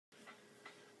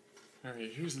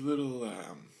Alright, here's a little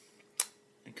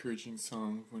encouraging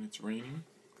song when it's raining,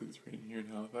 because it's raining here in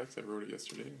Halifax. I wrote it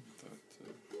yesterday and thought,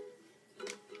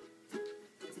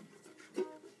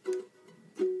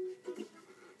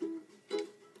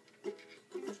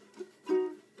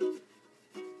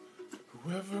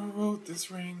 whoever wrote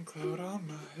this rain cloud on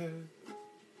my head,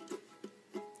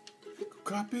 go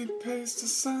copy paste the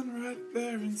sun right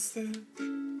there instead.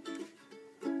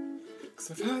 'Cause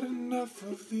I've had enough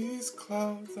of these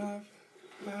clouds, I've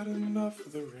had enough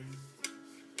of the rain.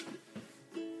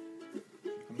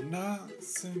 I'm not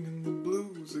singing the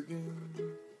blues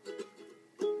again.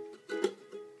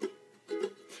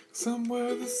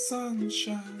 Somewhere the sun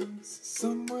shines,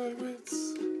 somewhere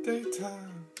it's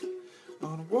daytime.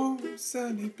 On a warm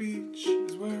sandy beach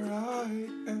is where I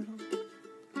am.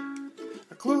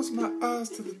 I close my eyes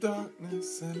to the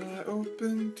darkness and I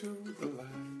open to the light.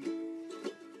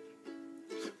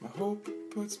 My hope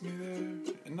puts me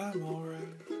there and I'm alright.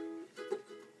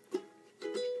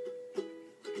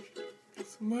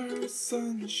 Somewhere the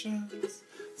sun shines,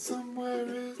 somewhere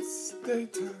it's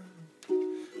daytime.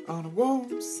 On a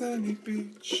warm sandy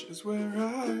beach is where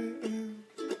I am.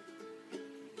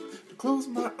 I close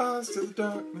my eyes to the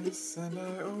darkness and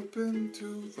I open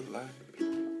to the light.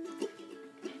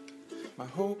 My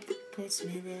hope puts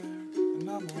me there and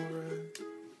I'm alright.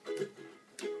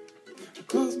 I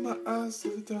close my eyes to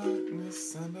the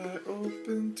darkness and I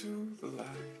open to the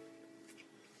light.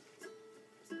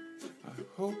 My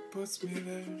hope puts me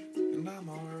there and I'm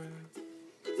alright.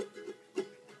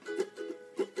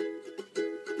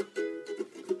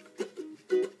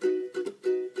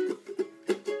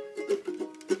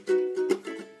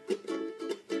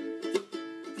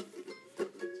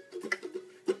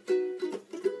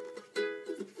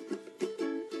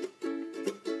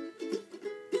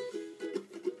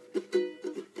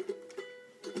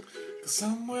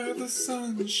 Somewhere the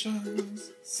sun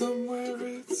shines, somewhere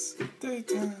it's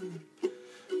daytime.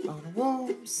 On a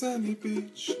warm sandy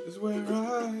beach is where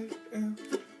I am.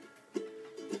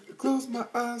 I close my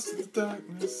eyes to the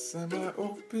darkness and I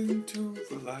open to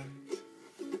the light.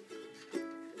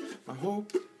 My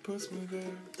hope puts me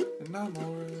there and I'm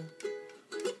alright.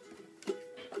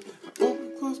 I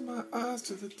close my eyes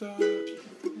to the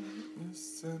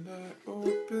darkness and I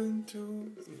open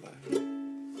to the light.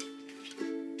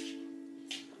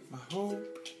 My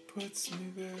hope puts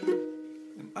me there,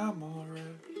 and I'm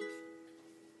alright.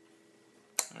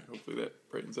 Alright, hopefully that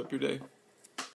brightens up your day.